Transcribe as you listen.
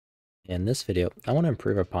In this video, I want to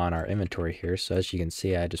improve upon our inventory here. So as you can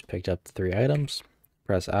see, I just picked up the 3 items.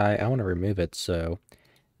 Press I. I want to remove it so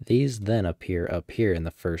these then appear up here in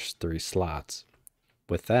the first 3 slots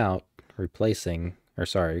without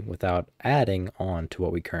without adding on to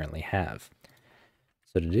what we currently have.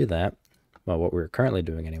 So to do that, well, what we're currently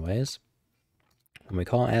doing anyways, when we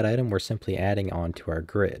call add item, we're simply adding on to our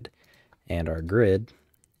grid. And our grid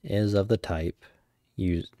is of the type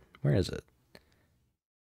where is it?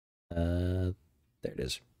 There it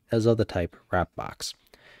is. As of the type wrap box.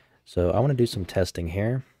 So I want to do some testing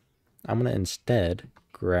here. I'm going to instead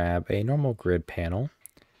grab a normal grid panel.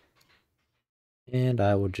 And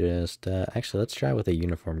I will just, actually, let's try with a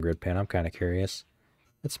uniform grid panel. I'm kind of curious.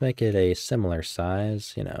 Let's make it a similar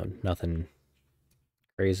size, nothing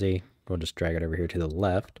crazy. We'll just drag it over here to the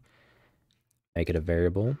left. Make it a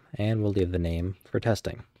variable, and we'll leave the name for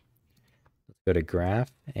testing. Let's go to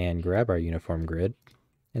graph and grab our uniform grid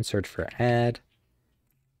and search for add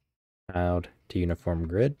child to uniform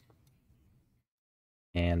grid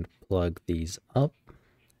and plug these up.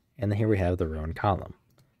 And then here we have the row and column.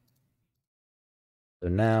 So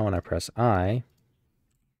now when I press I,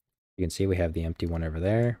 you can see we have the empty one over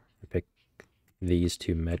there. I pick these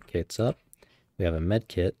 2 medkits up. We have a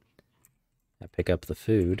medkit. I pick up the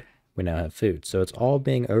food. We now have food. So it's all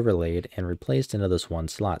being overlaid and replaced into this one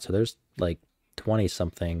slot. So there's like 20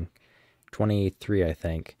 something, 23 I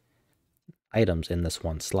think, items in this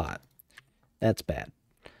one slot. That's bad.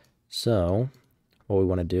 So what we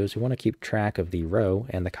want to do is we want to keep track of the row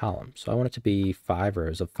and the column. So I want it to be 5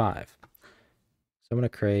 rows of 5. So I'm going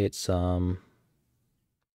to create some,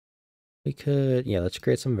 let's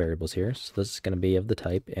create some variables here. So this is going to be of the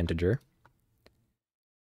type integer.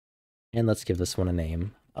 And let's give this one a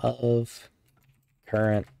name of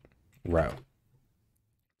current row.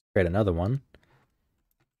 Create another one,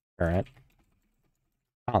 current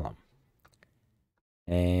column.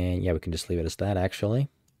 And yeah, we can just leave it as that actually.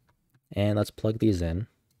 And let's plug these in.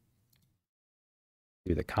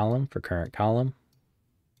 Do the column for current column.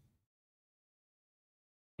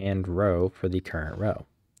 And row for the current row.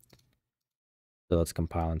 So let's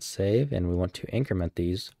compile and save, and we want to increment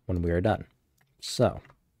these when we are done. So,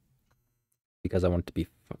 because I want it to be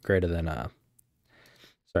greater than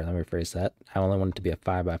sorry, let me rephrase that. I only want it to be a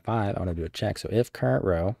 5 by 5. I want to do a check. So if current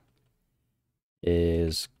row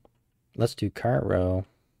is, let's do current row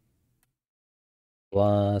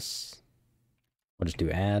plus, we'll just do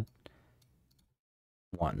add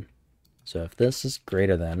 1. So if this is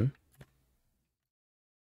greater than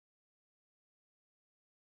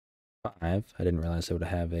 5, I didn't realize it would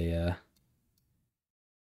have a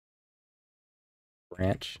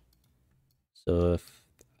branch. So if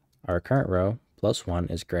our current row plus 1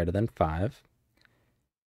 is greater than 5,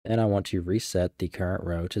 then I want to reset the current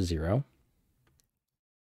row to 0.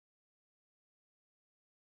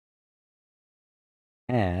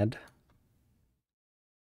 Add,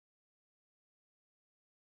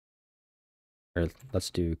 or let's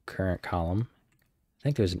do current column. I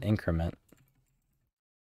think there's an increment.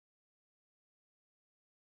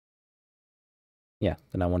 Yeah,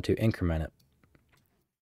 then I want to increment it.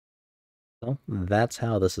 So that's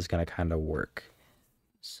how this is going to kind of work.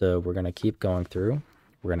 So we're going to keep going through.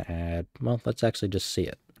 We're going to add, well, let's actually just see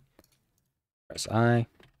it. Press I.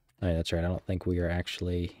 Oh, yeah, that's right. I don't think we are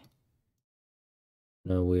actually,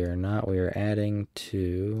 no, we are not. We are adding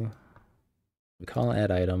to, we call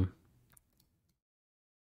add item.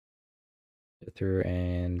 Go through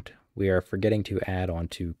and we are forgetting to add on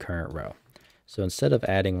to current row. So instead of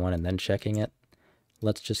adding one and then checking it,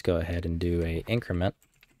 let's just go ahead and do a increment.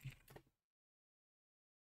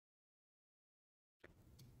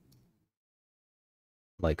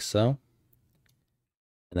 Like so.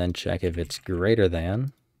 And then check if it's greater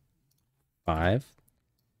than 5.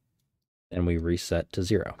 Then we reset to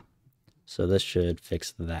 0. So this should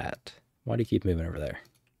fix that. Why do you keep moving over there?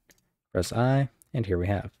 Press I, and here we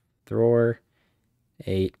have thrower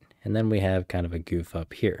 8, and then we have kind of a goof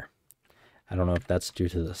up here. I don't know if that's due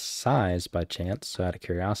to the size by chance, so out of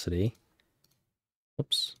curiosity,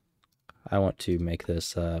 whoops, I want to make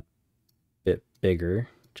this a bit bigger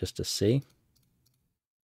just to see.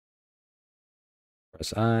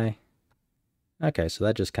 Press I. Okay, so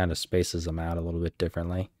that just kind of spaces them out a little bit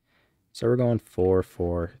differently. So we're going 4,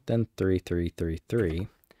 4, then 3, 3, 3, 3,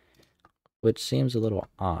 which seems a little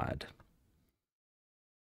odd.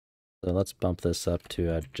 So let's bump this up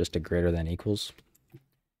to just a greater than equals.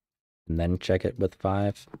 And then check it with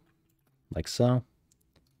 5, like so.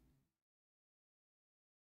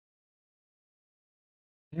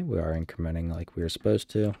 Okay, we are incrementing like we were supposed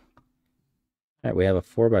to. All right, we have a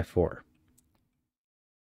 4 by 4.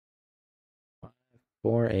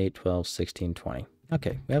 4, 8, 12, 16, 20.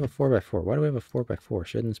 Okay, we have a 4x4. Why do we have a 4x4?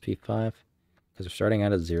 Shouldn't this be 5? Because we're starting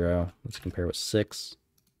out at 0. Let's compare with 6.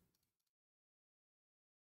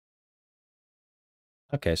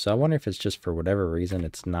 Okay, so I wonder if it's just for whatever reason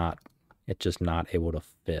it's just not able to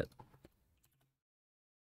fit.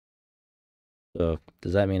 So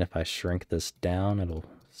does that mean if I shrink this down, it'll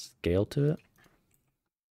scale to it?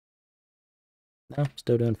 No,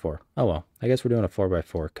 still doing 4. Oh well, I guess we're doing a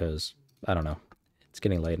 4x4 because, I don't know, it's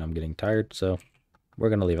getting late and I'm getting tired, so we're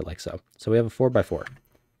going to leave it like so. So we have a 4x4.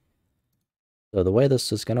 So the way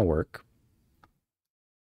this is going to work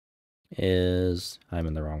is, I'm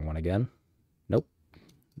in the wrong one again. Nope.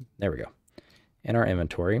 There we go. In our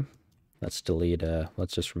inventory, let's delete,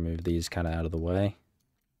 let's just remove these kind of out of the way.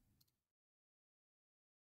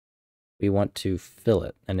 We want to fill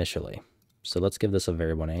it initially. So let's give this a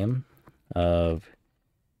variable name of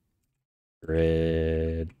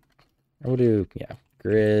grid, or we'll do, yeah,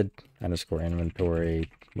 grid underscore inventory.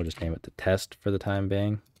 We'll just name it the test for the time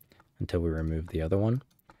being until we remove the other one.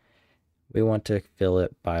 We want to fill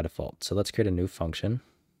it by default. So let's create a new function.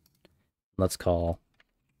 Let's call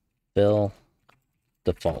fill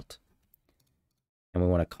default. And we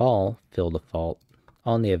want to call fill default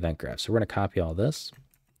on the event graph. So we're going to copy all this,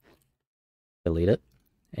 delete it,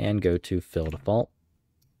 and go to fill default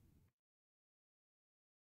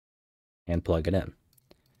and plug it in.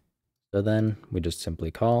 So then we just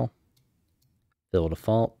simply call fill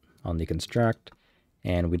default on the construct,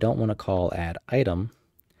 and we don't want to call add item.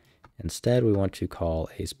 Instead, we want to call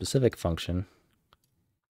a specific function.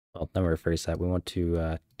 Well, let me rephrase that. We want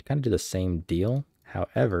to kind of do the same deal.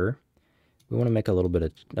 However, we want to make a little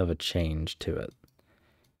bit of a change to it.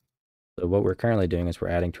 So what we're currently doing is we're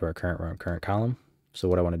adding to our current row and current column. So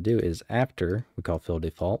what I want to do is after we call fill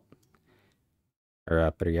default,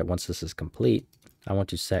 or better yet, once this is complete, I want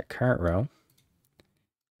to set current row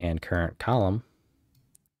and current column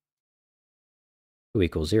to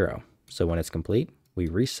equal 0. So when it's complete, we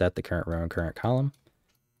reset the current row and current column.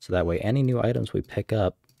 So that way any new items we pick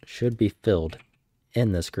up should be filled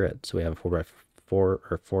in this grid. So we have a 4x4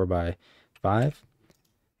 or 4x5.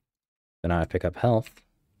 So now I pick up health,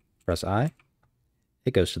 press I,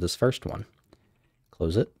 it goes to this first one.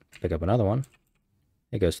 Close it, pick up another one,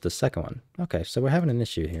 it goes to the second one. Okay, so we're having an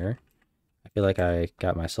issue here. I feel like I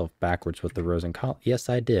got myself backwards with the rows and columns. Yes,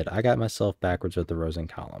 I did. I got myself backwards with the rows and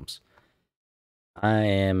columns. I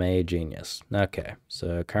am a genius. Okay,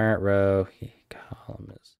 so current row,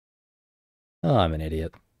 column is... Oh, I'm an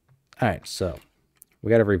idiot. All right, so we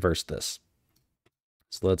got to reverse this.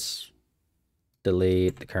 So let's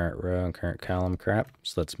delete the current row and current column crap.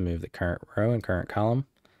 So let's move the current row and current column,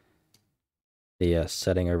 the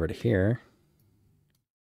setting over to here.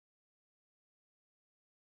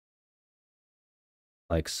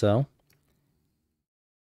 Like so.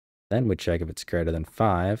 Then we check if it's greater than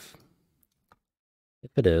 5.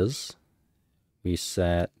 If it is, we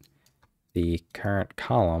set the current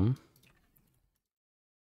column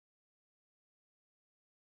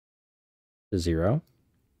to 0,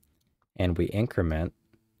 and we increment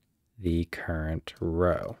the current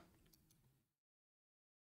row.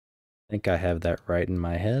 I think I have that right in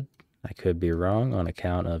my head. I could be wrong on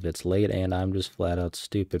account of it's late and I'm just flat out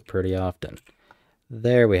stupid pretty often.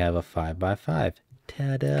 There we have a 5x5.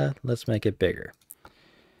 Ta-da! Let's make it bigger.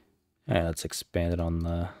 All right, let's expand it on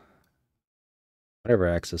the whatever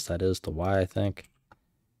axis that is, the Y, I think.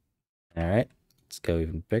 All right, let's go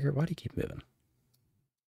even bigger. Why do you keep moving?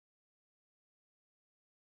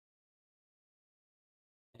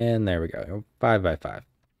 And there we go, 5x5. I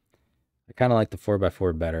kind of like the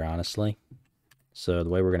 4x4 better, honestly. So the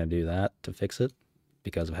way we're going to do that to fix it,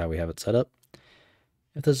 because of how we have it set up,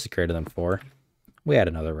 if this is greater than 4, we add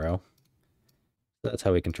another row. So that's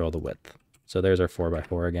how we control the width. So there's our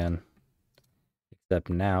 4x4 again. Except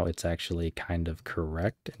now it's actually kind of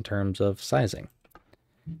correct in terms of sizing.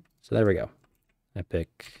 So there we go. I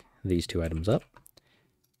pick these two items up,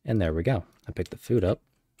 and there we go. I pick the food up.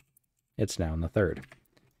 It's now in the third.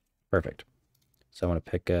 Perfect. So I want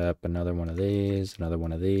to pick up another one of these,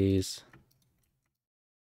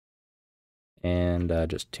 and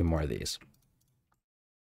just 2 more of these.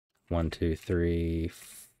 1, 2, 3,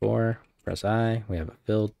 4. Press I. We have it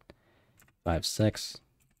filled. 5, 6.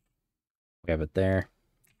 We have it there.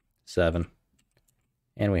 7.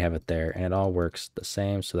 And we have it there. And it all works the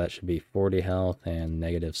same. So that should be 40 health and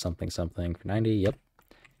negative something something for 90. Yep.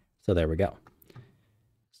 So there we go.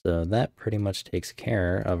 So that pretty much takes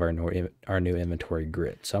care of our new inventory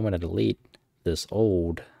grid. So I'm going to delete this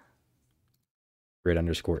old grid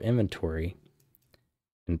underscore inventory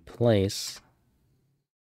and place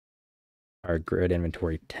our grid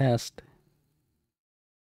inventory test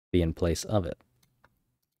be in place of it.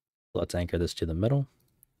 Let's anchor this to the middle.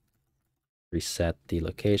 Reset the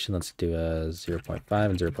location. Let's do a 0.5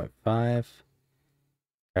 and 0.5. Crap,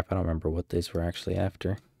 I don't remember what these were actually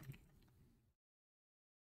after.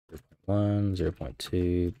 0.1,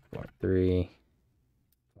 0.2, 0.3,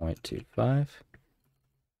 0.25.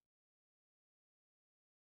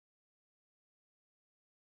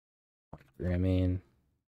 I mean,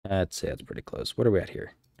 I'd say that's pretty close. What are we at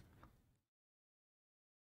here?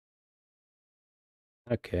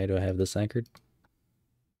 Okay, do I have this anchored?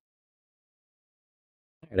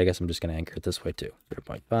 Alright, I guess I'm just going to anchor it this way too.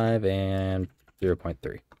 0.5 and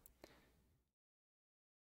 0.3.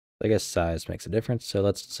 I guess size makes a difference, so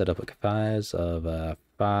let's set up a size of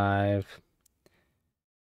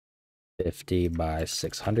 550 by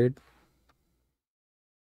 600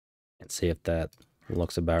 and see if that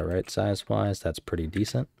looks about right size-wise. That's pretty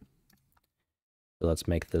decent. So let's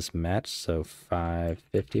make this match, so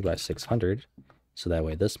 550 by 600, so that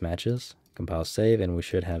way this matches. Compile, save, and we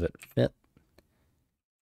should have it fit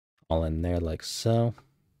all in there like so.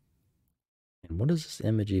 And what is this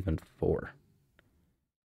image even for?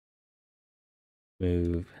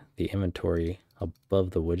 Move the inventory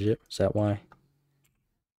above the widget. Is that why?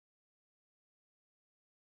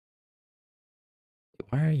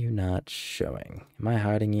 Why are you not showing? Am I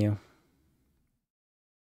hiding you?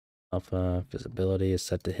 Alpha visibility is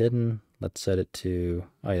set to hidden. Let's set it to,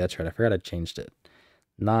 oh yeah, that's right. I forgot I changed it.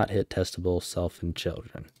 Not hit testable self and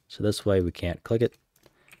children. So this way we can't click it.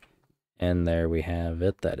 And there we have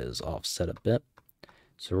it. That is offset a bit.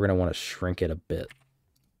 So we're going to want to shrink it a bit.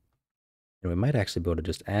 And we might actually be able to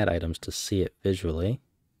just add items to see it visually.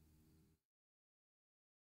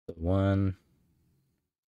 So 1,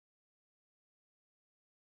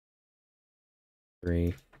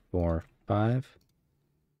 3, 4, 5.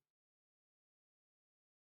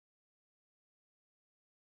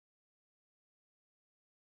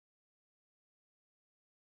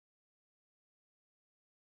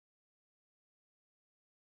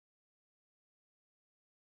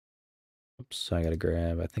 Oops, I gotta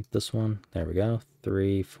grab, I think this one. There we go.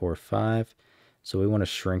 3, 4, 5. So we want to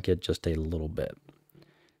shrink it just a little bit.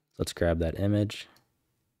 Let's grab that image.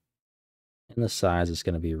 And the size is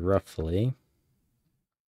going to be roughly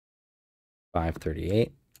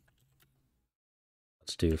 538.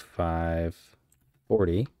 Let's do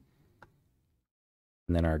 540.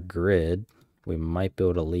 And then our grid, we might be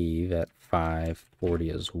able to leave at 540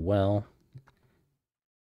 as well.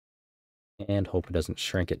 And hope it doesn't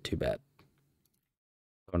shrink it too bad.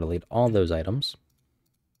 I'm going to delete all those items.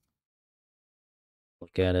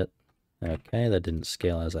 Look at it. Okay, that didn't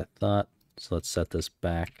scale as I thought. So let's set this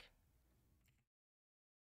back.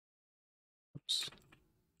 Oops.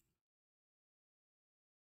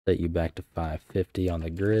 Set you back to 550 on the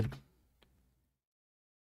grid.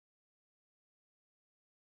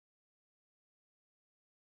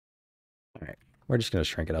 Alright, we're just going to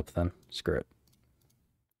shrink it up then. Screw it.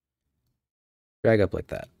 Drag up like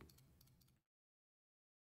that.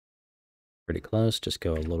 Pretty close, just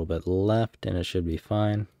go a little bit left and it should be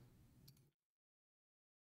fine.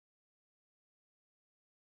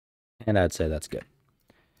 And I'd say that's good.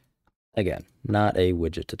 Again, not a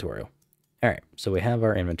widget tutorial. Alright, so we have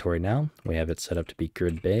our inventory now. We have it set up to be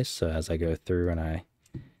grid based, so as I go through and I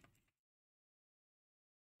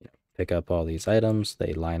pick up all these items,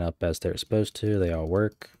 they line up as they're supposed to, they all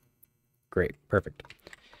work. Great, perfect.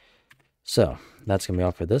 So, that's going to be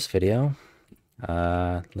all for this video.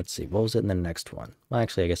 Let's see, what was it in the next one? Well,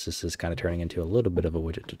 actually, I guess this is kind of turning into a little bit of a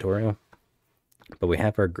widget tutorial. But we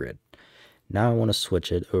have our grid. Now I want to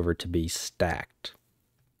switch it over to be stacked.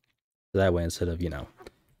 So that way, instead of,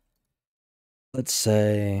 let's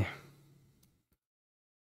say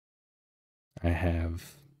I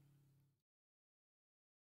have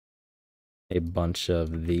a bunch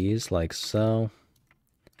of these like so.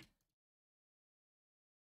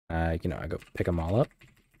 I go pick them all up.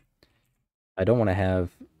 I don't want to have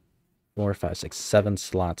 4, 5, 6, 7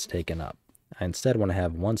 slots taken up. I instead want to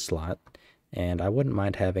have 1 slot, and I wouldn't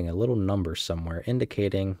mind having a little number somewhere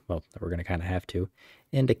indicating, well, we're going to kind of have to,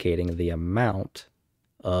 indicating the amount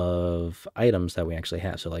of items that we actually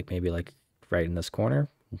have. So like maybe like right in this corner,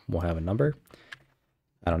 we'll have a number.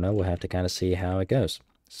 I don't know, we'll have to kind of see how it goes.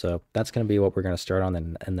 So that's going to be what we're going to start on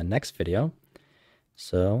in the next video.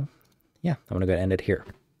 So yeah, I'm going to go end it here.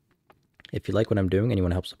 If you like what I'm doing and you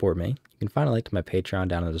want to help support me, you can find a link to my Patreon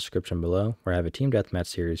down in the description below, where I have a Team Deathmatch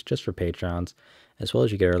series just for Patrons, as well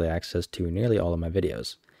as you get early access to nearly all of my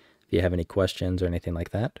videos. If you have any questions or anything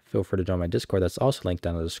like that, feel free to join my Discord that's also linked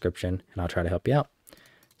down in the description, and I'll try to help you out.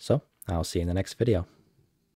 So, I'll see you in the next video.